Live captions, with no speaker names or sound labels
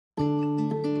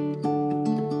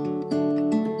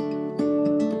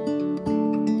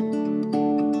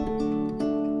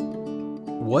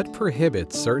What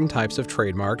prohibits certain types of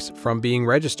trademarks from being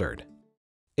registered?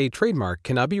 A trademark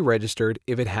cannot be registered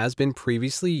if it has been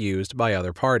previously used by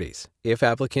other parties. If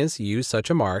applicants use such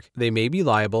a mark, they may be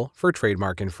liable for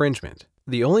trademark infringement.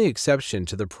 The only exception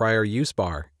to the prior use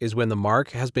bar is when the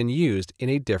mark has been used in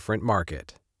a different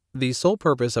market. The sole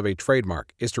purpose of a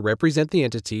trademark is to represent the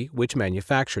entity which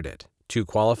manufactured it. To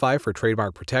qualify for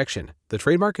trademark protection, the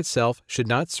trademark itself should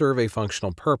not serve a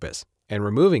functional purpose, and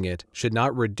removing it should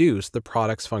not reduce the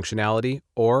product's functionality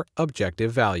or objective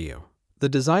value. The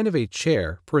design of a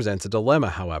chair presents a dilemma,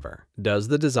 however. Does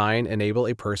the design enable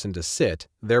a person to sit,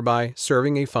 thereby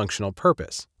serving a functional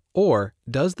purpose? Or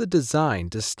does the design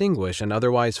distinguish an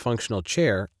otherwise functional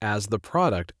chair as the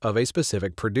product of a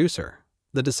specific producer?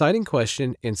 The deciding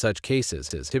question in such cases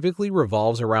typically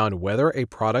revolves around whether a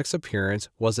product's appearance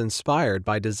was inspired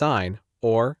by design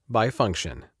or by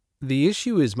function. The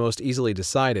issue is most easily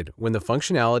decided when the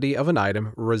functionality of an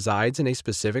item resides in a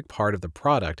specific part of the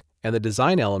product and the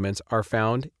design elements are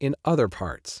found in other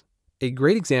parts. A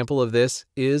great example of this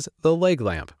is the leg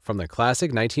lamp from the classic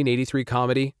 1983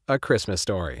 comedy A Christmas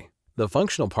Story. The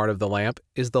functional part of the lamp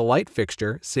is the light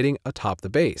fixture sitting atop the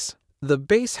base. The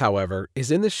base, however, is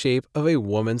in the shape of a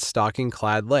woman's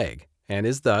stocking-clad leg and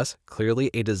is thus clearly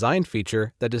a design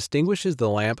feature that distinguishes the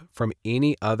lamp from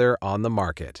any other on the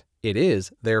market. It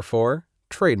is, therefore,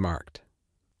 trademarked.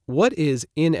 What is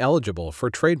ineligible for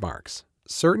trademarks?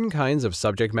 Certain kinds of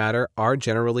subject matter are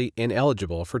generally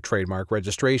ineligible for trademark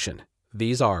registration.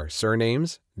 These are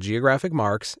surnames, geographic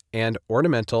marks, and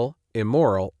ornamental,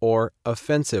 immoral, or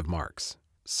offensive marks.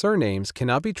 Surnames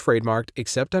cannot be trademarked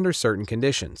except under certain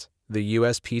conditions. The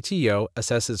USPTO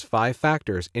assesses 5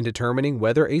 factors in determining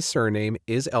whether a surname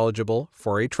is eligible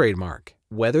for a trademark: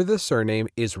 whether the surname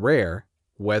is rare,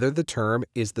 whether the term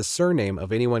is the surname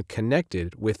of anyone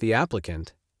connected with the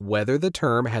applicant, whether the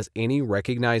term has any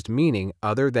recognized meaning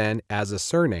other than as a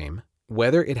surname,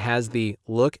 whether it has the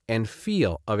look and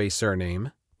feel of a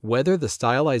surname, whether the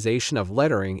stylization of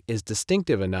lettering is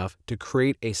distinctive enough to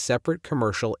create a separate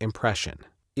commercial impression.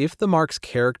 If the mark's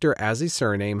character as a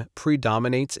surname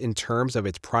predominates in terms of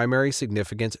its primary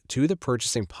significance to the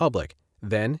purchasing public,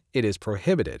 then it is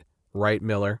prohibited. Wright,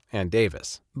 Miller, and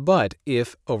Davis. But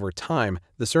if, over time,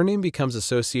 the surname becomes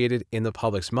associated in the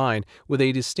public's mind with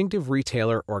a distinctive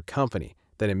retailer or company,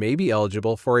 then it may be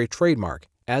eligible for a trademark,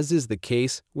 as is the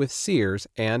case with Sears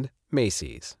and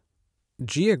Macy's.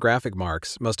 Geographic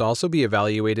marks must also be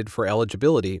evaluated for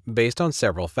eligibility based on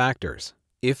several factors.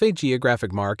 If a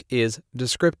geographic mark is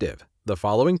descriptive, the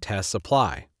following tests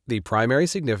apply. The primary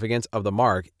significance of the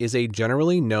mark is a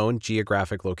generally known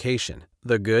geographic location.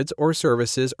 The goods or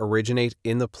services originate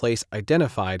in the place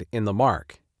identified in the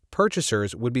mark.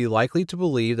 Purchasers would be likely to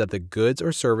believe that the goods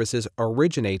or services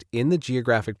originate in the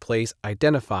geographic place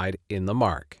identified in the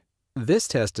mark. This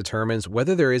test determines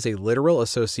whether there is a literal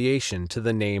association to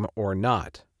the name or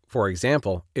not. For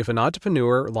example, if an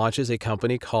entrepreneur launches a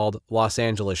company called Los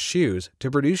Angeles Shoes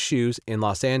to produce shoes in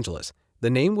Los Angeles, the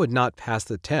name would not pass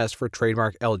the test for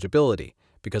trademark eligibility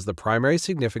because the primary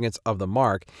significance of the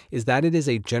mark is that it is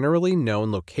a generally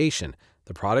known location.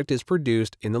 The product is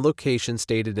produced in the location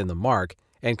stated in the mark,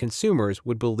 and consumers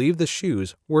would believe the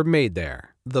shoes were made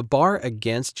there. The bar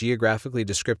against geographically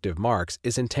descriptive marks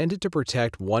is intended to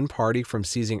protect one party from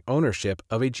seizing ownership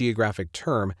of a geographic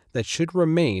term that should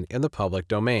remain in the public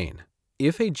domain.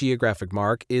 If a geographic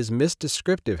mark is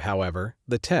misdescriptive, however,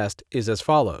 the test is as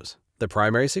follows. The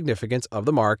primary significance of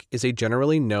the mark is a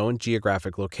generally known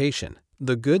geographic location.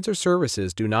 The goods or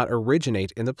services do not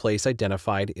originate in the place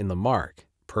identified in the mark.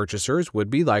 Purchasers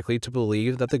would be likely to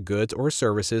believe that the goods or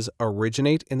services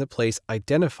originate in the place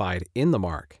identified in the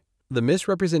mark. The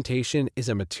misrepresentation is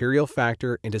a material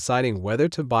factor in deciding whether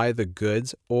to buy the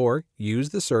goods or use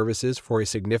the services for a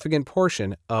significant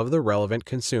portion of the relevant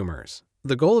consumers.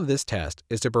 The goal of this test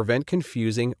is to prevent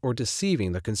confusing or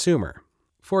deceiving the consumer.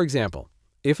 For example,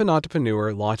 if an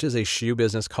entrepreneur launches a shoe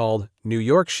business called New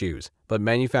York Shoes but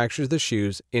manufactures the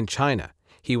shoes in China,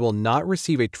 he will not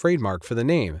receive a trademark for the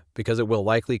name because it will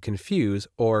likely confuse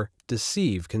or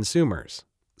deceive consumers.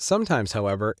 Sometimes,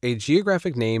 however, a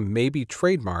geographic name may be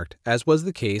trademarked, as was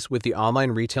the case with the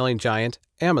online retailing giant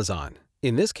Amazon.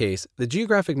 In this case, the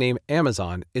geographic name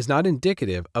Amazon is not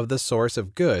indicative of the source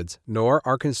of goods, nor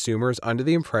are consumers under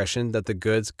the impression that the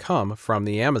goods come from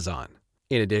the Amazon.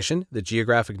 In addition, the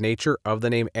geographic nature of the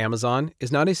name Amazon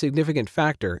is not a significant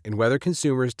factor in whether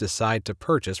consumers decide to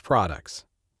purchase products.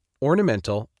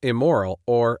 Ornamental, immoral,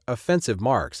 or offensive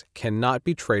marks cannot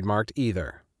be trademarked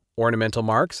either. Ornamental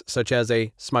marks, such as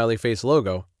a smiley face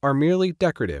logo, are merely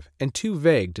decorative and too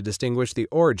vague to distinguish the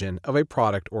origin of a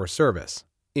product or service.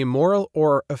 Immoral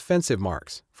or offensive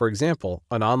marks, for example,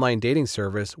 an online dating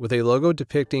service with a logo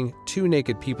depicting two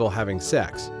naked people having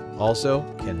sex, also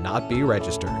cannot be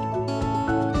registered.